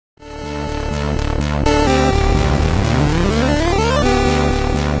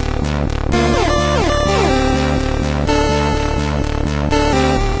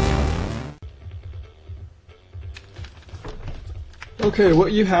Okay,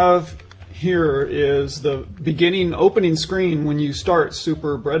 what you have here is the beginning opening screen when you start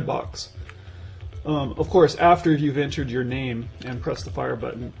Super Breadbox. Of course, after you've entered your name and pressed the fire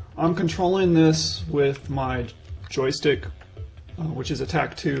button. I'm controlling this with my joystick, which is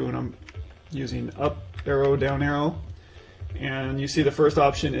attack 2, and I'm using up arrow, down arrow. And you see the first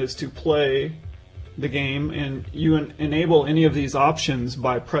option is to play the game, and you enable any of these options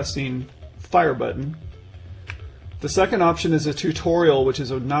by pressing fire button. The second option is a tutorial, which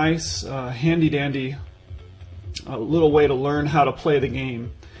is a nice handy-dandy little way to learn how to play the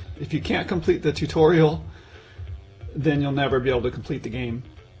game. If you can't complete the tutorial, then you'll never be able to complete the game.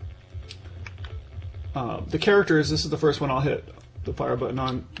 The characters, this is the first one I'll hit the fire button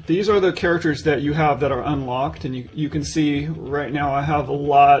on. These are the characters that you have that are unlocked, and you can see right now I have a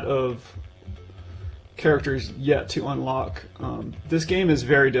lot of characters yet to unlock. This game is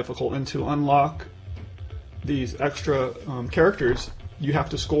very difficult, and to unlock these extra characters you have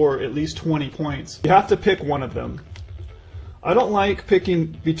to score at least 20 points. You have to pick one of them. I don't like picking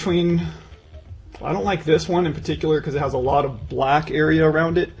between, I don't like this one in particular because it has a lot of black area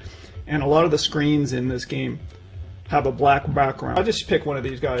around it, and a lot of the screens in this game have a black background. I just pick one of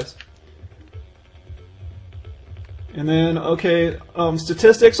these guys. And then, okay,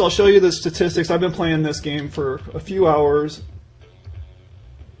 statistics, I'll show you the statistics. I've been playing this game for a few hours.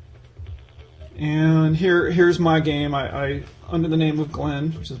 And here's my game. I under the name of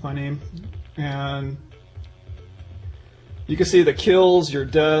Glenn, which is my name. And you can see the kills, your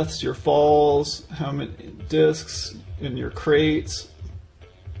deaths, your falls, how many discs, and your crates.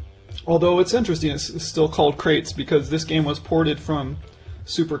 Although it's interesting, it's still called crates because this game was ported from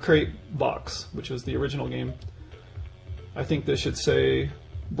Super Crate Box, which was the original game. I think this should say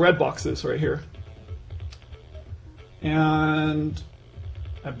bread boxes right here. And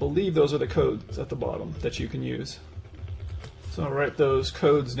I believe those are the codes at the bottom that you can use. So I'll write those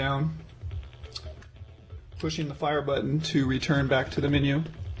codes down. Pushing the fire button to return back to the menu.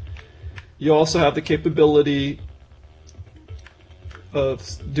 You also have the capability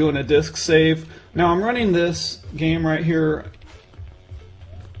of doing a disk save. Now I'm running this game right here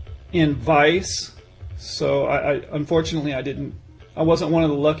in Vice, so unfortunately I wasn't one of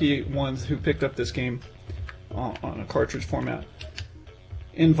the lucky ones who picked up this game on a cartridge format.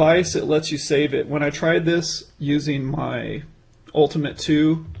 In Vice it lets you save it. When I tried this using my Ultimate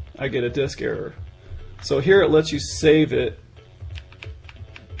 2, I get a disk error. So here it lets you save it.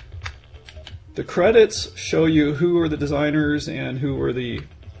 The credits show you who are the designers and who were the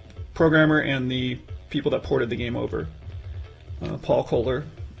programmer and the people that ported the game over. Paul Koller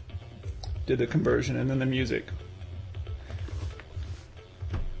did the conversion, and then the music.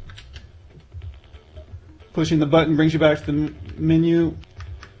 Pushing the button brings you back to the menu.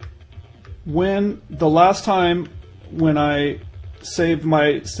 When the last time when I saved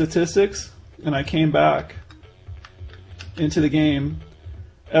my statistics and I came back into the game,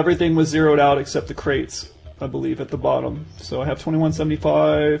 everything was zeroed out except the crates, I believe, at the bottom. So I have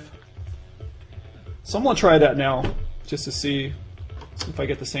 2175. So I'm going to try that now just to see if I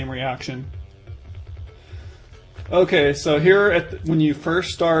get the same reaction. Okay, so here when you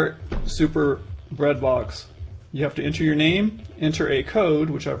first start Super Breadbox, you have to enter your name, enter a code,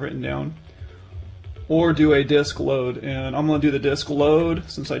 which I've written down, or do a disk load. And I'm going to do the disk load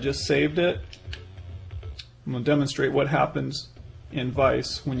since I just saved it. I'm going to demonstrate what happens in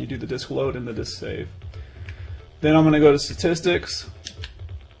Vice when you do the disk load and the disk save. Then I'm going to go to statistics.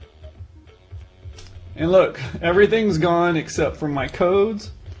 And look, everything's gone except for my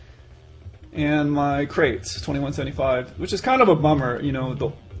codes and my crates, 2175, which is kind of a bummer. You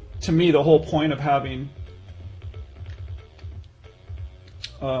know, to me, the whole point of having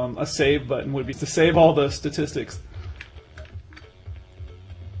a save button would be to save all the statistics.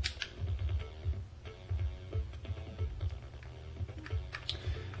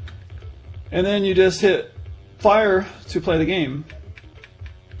 And then you just hit fire to play the game.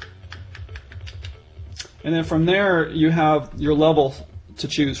 And then from there you have your level to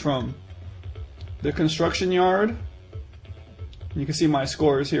choose from. The construction yard, you can see my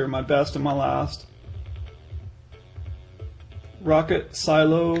scores here, my best and my last. Rocket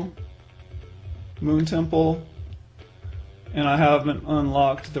Silo, Moon Temple, and I haven't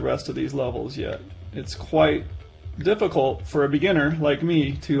unlocked the rest of these levels yet. It's quite difficult for a beginner like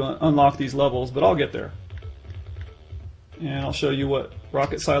me to unlock these levels, but I'll get there. And I'll show you what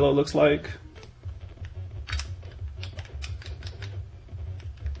Rocket Silo looks like.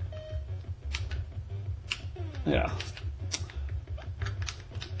 Yeah.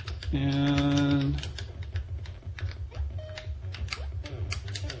 And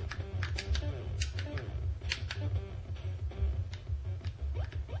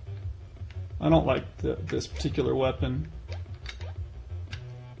I don't like this particular weapon.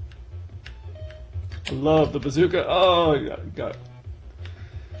 I love the bazooka. Oh, got.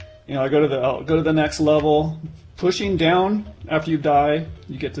 You know, I'll go to the next level. Pushing down after you die,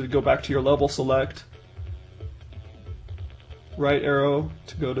 you get to go back to your level select. Right arrow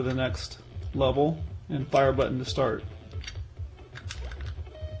to go to the next level, and fire button to start.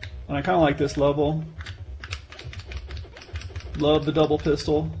 And I kind of like this level. Love the double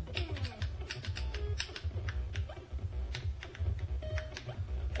pistol.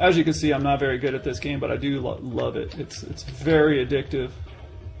 As you can see, I'm not very good at this game, but I do love it. It's very addictive.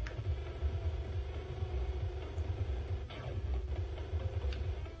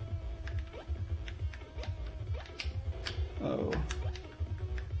 Oh.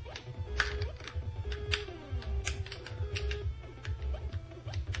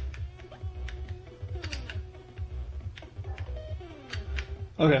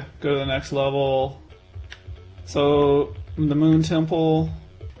 Okay, go to the next level. So, the Moon Temple,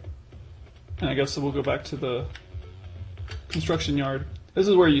 and I guess we'll go back to the construction yard. This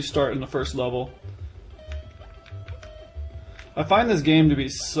is where you start in the first level. I find this game to be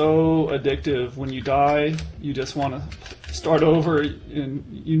so addictive. When you die, you just want to start over, and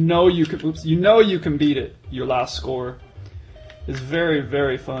you know you can beat it. Your last score is very,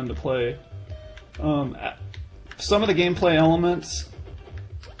 very fun to play. Some of the gameplay elements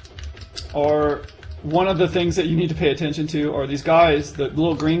are one of the things that you need to pay attention to. Are these guys, the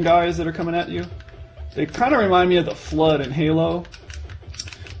little green guys that are coming at you? They kind of remind me of the Flood in Halo,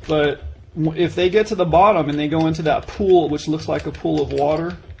 but if they get to the bottom and they go into that pool, which looks like a pool of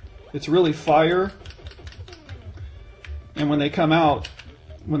water, it's really fire. And when they come out,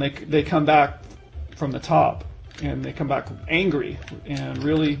 when they come back from the top, and they come back angry and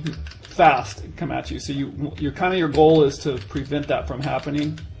really fast and come at you. So your goal is to prevent that from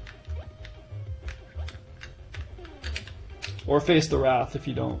happening, or face the wrath if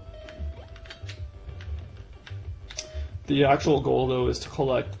you don't. The actual goal, though, is to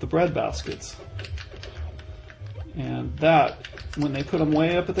collect the bread baskets. And that, when they put them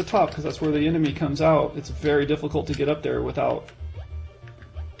way up at the top, because that's where the enemy comes out, it's very difficult to get up there without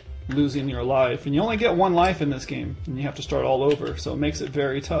losing your life. And you only get one life in this game, and you have to start all over, so it makes it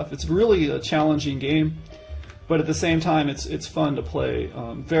very tough. It's really a challenging game, but at the same time, it's fun to play.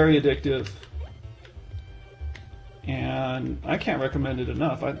 Very addictive. And I can't recommend it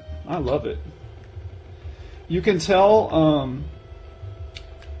enough. I love it. You can tell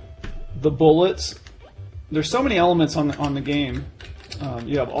the bullets. There's so many elements on the game.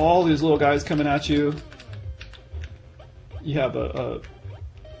 You have all these little guys coming at you. You have I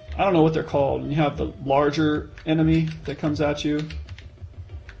don't know what they're called. And you have the larger enemy that comes at you.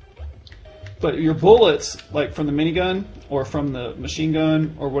 But your bullets, like from the minigun or from the machine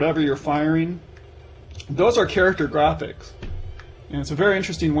gun or whatever you're firing, those are character graphics. And it's a very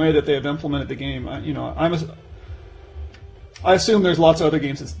interesting way that they have implemented the game. I assume there's lots of other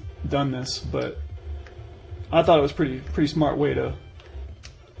games that's done this, but I thought it was pretty smart way to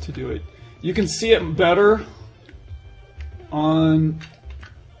do it. You can see it better on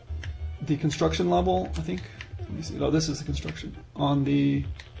the construction level, I think. Let me see. Oh, this is the construction. On the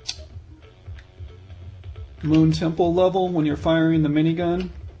Moon Temple level, when you're firing the minigun,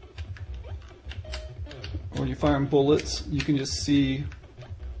 or you're firing bullets, you can just see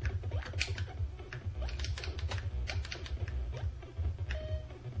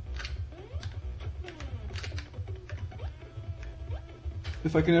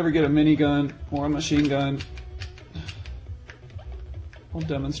if I can ever get a minigun or a machine gun. I'll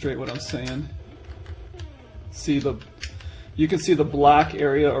demonstrate what I'm saying. You can see the black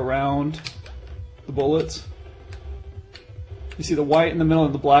area around the bullets. You see the white in the middle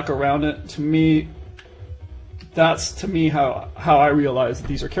and the black around it. To me, that's how I realize that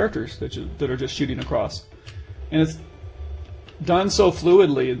these are characters that are just shooting across. And it's done so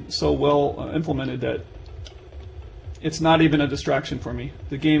fluidly and so well implemented that it's not even a distraction for me.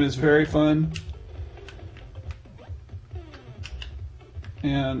 The game is very fun.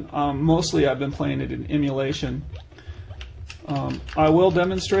 And mostly I've been playing it in emulation. I will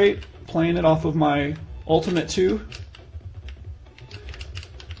demonstrate playing it off of my Ultimate 2.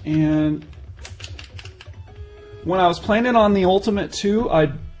 And when I was playing it on the Ultimate 2,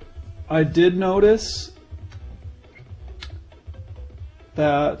 I did notice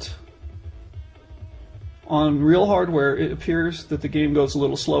that on real hardware it appears that the game goes a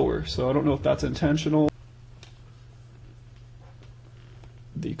little slower, so I don't know if that's intentional.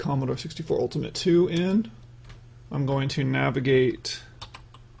 The Commodore 64 Ultimate 2 in. I'm going to navigate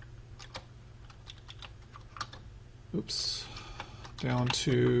down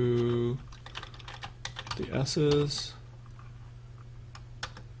to the S's.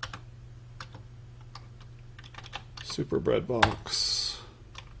 Super Breadbox.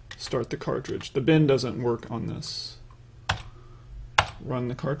 Start the cartridge. The bin doesn't work on this. Run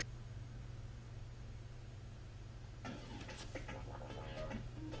the cartridge.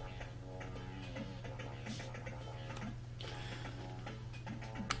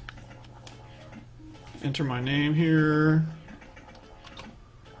 Enter my name here.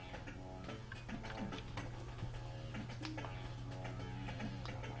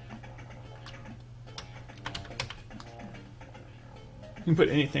 You can put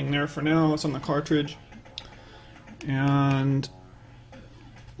anything there for now. It's on the cartridge. And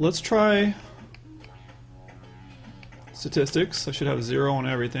let's try statistics. I should have 0 on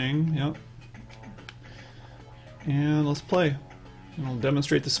everything. Yep. And let's play. And I'll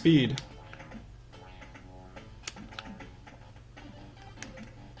demonstrate the speed.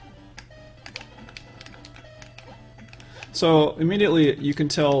 So immediately you can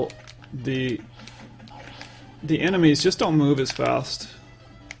tell the enemies just don't move as fast.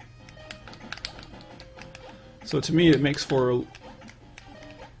 So to me it makes for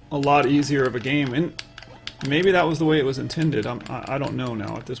a lot easier of a game, and maybe that was the way it was intended. I don't know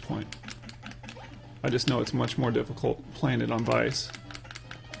now at this point. I just know it's much more difficult playing it on Vice.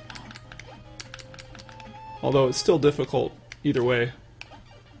 Although it's still difficult either way.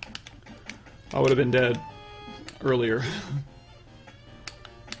 I would have been dead earlier.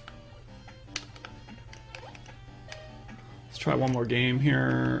 Let's try one more game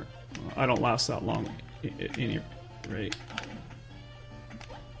here. I don't last that long at any rate.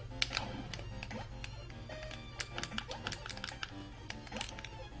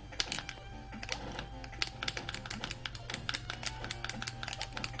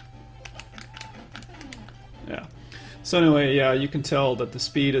 Yeah. So anyway, yeah, you can tell that the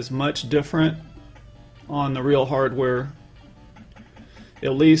speed is much different on the real hardware,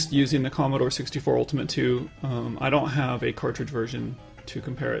 at least using the Commodore 64 Ultimate 2. I don't have a cartridge version to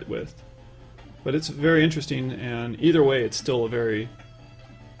compare it with, but it's very interesting, and either way it's still a very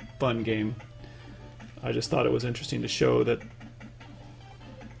fun game. I just thought it was interesting to show that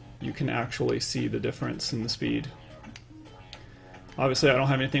you can actually see the difference in the speed. Obviously I don't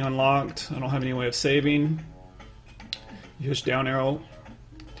have anything unlocked, I don't have any way of saving. You push down arrow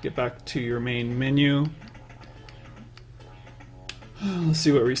to get back to your main menu. Let's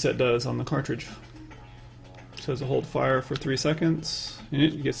see what reset does on the cartridge. It says to hold fire for 3 seconds, and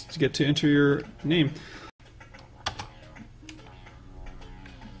you get to enter your name.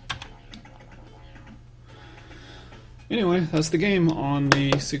 Anyway, that's the game on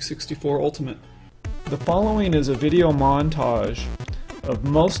the C64 Ultimate. The following is a video montage of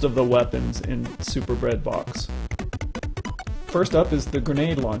most of the weapons in Super Breadbox. First up is the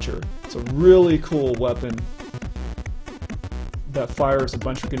grenade launcher. It's a really cool weapon that fires a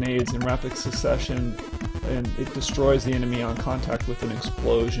bunch of grenades in rapid succession, and it destroys the enemy on contact with an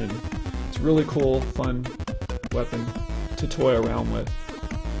explosion. It's a really cool, fun weapon to toy around with.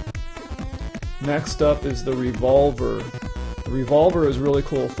 Next up is the revolver. The revolver is really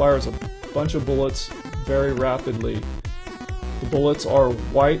cool. It fires a bunch of bullets very rapidly. The bullets are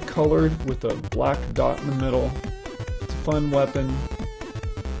white colored with a black dot in the middle. It's a fun weapon.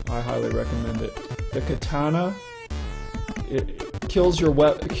 I highly recommend it. The katana, it kills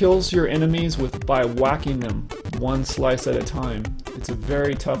your enemies by whacking them one slice at a time. It's a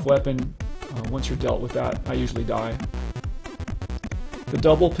very tough weapon. Once you're dealt with that, I usually die. The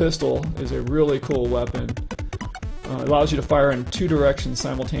double pistol is a really cool weapon. It allows you to fire in 2 directions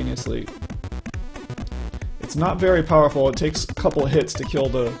simultaneously. It's not very powerful. It takes a couple of hits to kill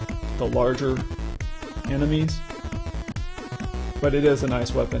the larger enemies, but it is a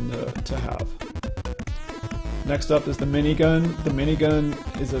nice weapon to have. Next up is the minigun. The minigun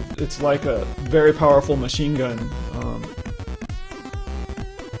it's like a very powerful machine gun.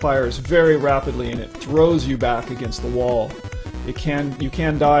 Fires very rapidly, and it throws you back against the wall. You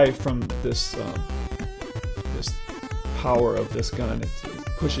can die from this this power of this gun. It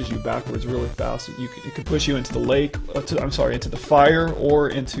pushes you backwards really fast. It could push you into the lake. Into the fire or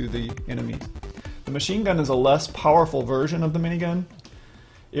into the enemies. The machine gun is a less powerful version of the minigun.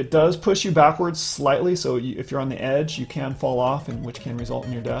 It does push you backwards slightly, so if you're on the edge, you can fall off, which can result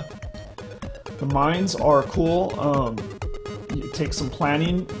in your death. The mines are cool. It takes some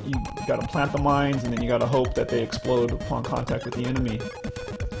planning. You got to plant the mines, and then you got to hope that they explode upon contact with the enemy.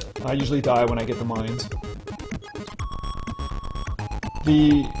 I usually die when I get the mines.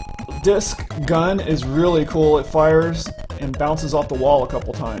 The disc gun is really cool. It fires and bounces off the wall a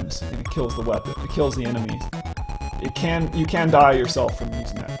couple times, and it kills the weapon. It kills the enemies. You can die yourself from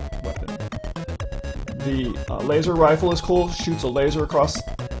using that weapon. The laser rifle is cool, shoots a laser across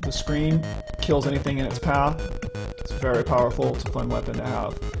the screen, kills anything in its path. It's very powerful, it's a fun weapon to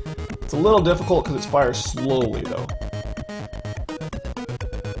have. It's a little difficult because it fires slowly though.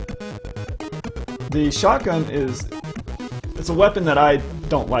 The shotgun it's a weapon that I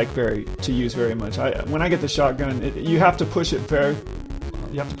don't like to use very much. When I get the shotgun, you have to push it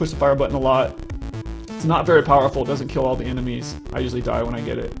you have to push the fire button a lot. It's not very powerful, it doesn't kill all the enemies. I usually die when I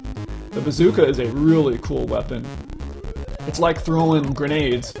get it. The bazooka is a really cool weapon. It's like throwing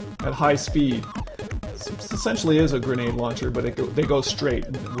grenades at high speed. It essentially is a grenade launcher, but they go straight,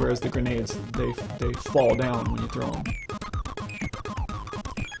 whereas the grenades, they fall down when you throw them.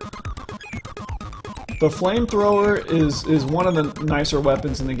 The flamethrower is one of the nicer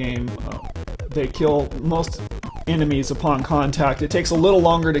weapons in the game. They kill most enemies upon contact. It takes a little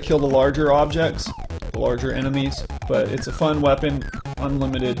longer to kill the larger objects, the larger enemies, but it's a fun weapon,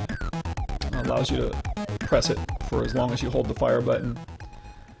 unlimited. Allows you to press it for as long as you hold the fire button.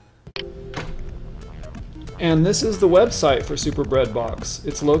 And this is the website for Super Breadbox.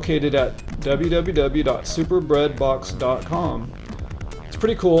 It's located at www.superbreadbox.com. It's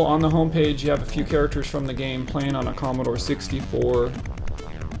pretty cool. On the homepage you have a few characters from the game playing on a Commodore 64.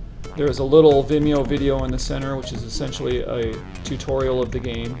 There's a little Vimeo video in the center, which is essentially a tutorial of the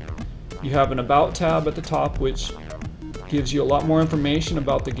game. You have an About tab at the top, which gives you a lot more information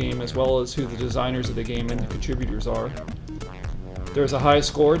about the game, as well as who the designers of the game and the contributors are. There's a High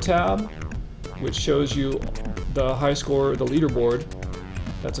Score tab, which shows you the high score, the leaderboard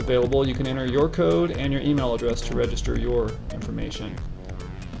that's available. You can enter your code and your email address to register your information.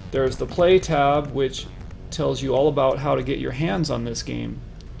 There's the Play tab, which tells you all about how to get your hands on this game,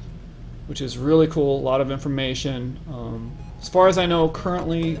 which is really cool, a lot of information. As far as I know,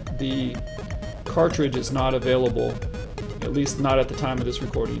 currently the cartridge is not available, at least not at the time of this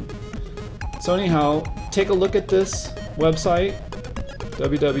recording. So anyhow, take a look at this website,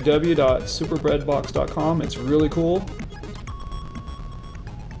 www.superbreadbox.com. It's really cool.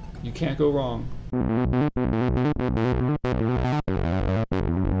 You can't go wrong.